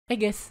I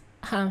guess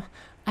I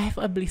have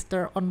a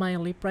blister on my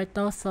lip right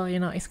now, so you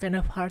know it's kind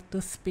of hard to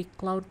speak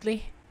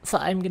loudly. So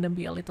I'm gonna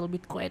be a little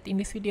bit quiet in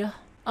this video.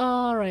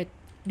 Alright,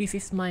 this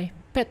is my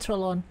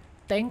Petrolon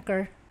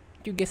tanker.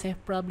 You guys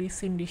have probably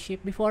seen this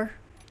ship before.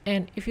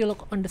 And if you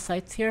look on the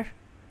sides here,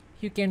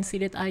 you can see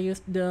that I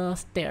used the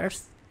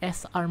stairs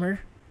as armor.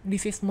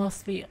 This is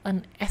mostly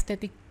an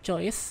aesthetic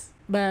choice,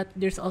 but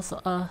there's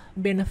also a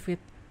benefit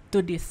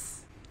to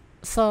this.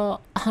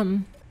 So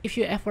if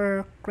you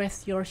ever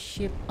crash your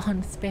ship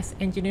on Space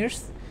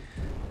Engineers,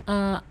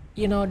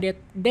 you know that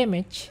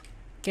damage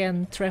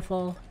can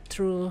travel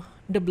through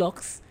the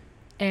blocks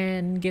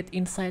and get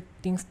inside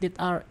things that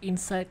are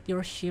inside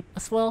your ship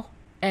as well.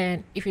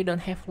 And if you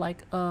don't have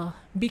like a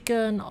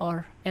beacon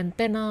or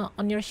antenna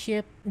on your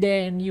ship,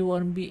 then you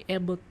won't be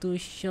able to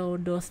show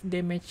those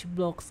damage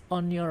blocks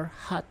on your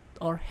HUD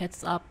or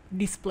heads up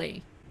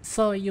display.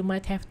 So you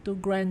might have to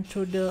grind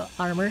through the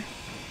armor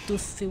to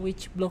see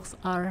which blocks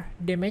are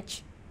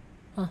damaged.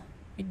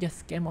 It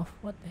just came off,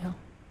 what the hell.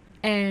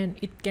 And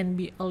it can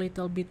be a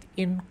little bit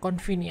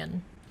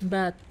inconvenient,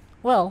 but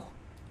well,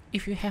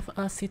 if you have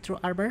a see-through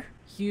armor,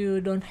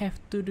 you don't have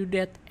to do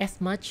that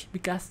as much,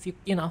 because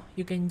you know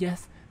you can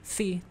just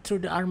see through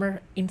the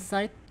armor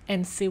inside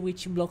and see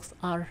which blocks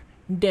are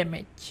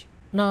damaged.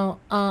 Now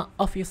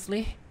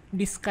obviously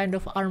this kind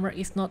of armor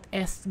is not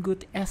as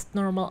good as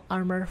normal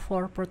armor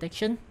for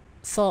protection,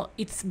 so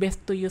it's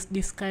best to use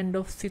this kind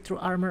of see-through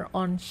armor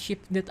on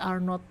ships that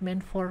are not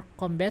meant for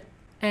combat.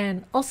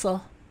 And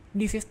also,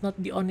 this is not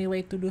the only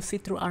way to do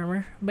see-through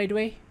armor, by the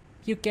way.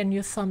 You can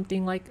use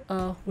something like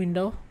a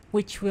window,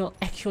 which will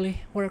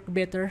actually work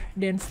better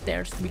than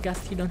stairs,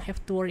 because you don't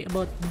have to worry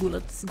about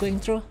bullets going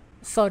through.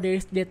 So there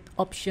is that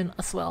option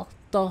as well.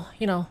 Though,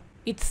 you know,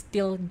 it's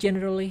still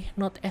generally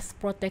not as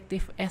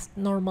protective as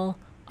normal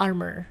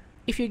armor.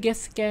 If you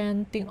guys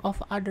can think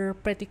of other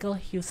practical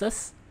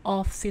uses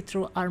of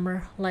see-through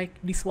armor like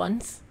these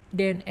ones,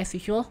 then as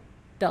usual,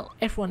 tell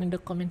everyone in the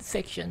comment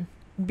section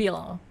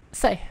below.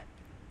 Say,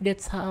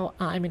 that's how,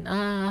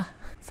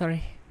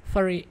 sorry,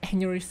 furry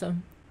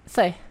aneurysm.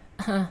 Say,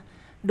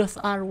 those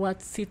are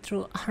what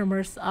see-through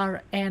armors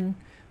are and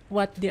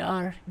what they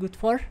are good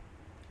for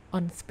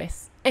on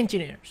Space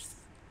Engineers.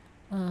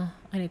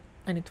 I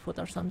need food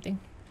or something.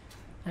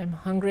 I'm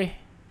hungry.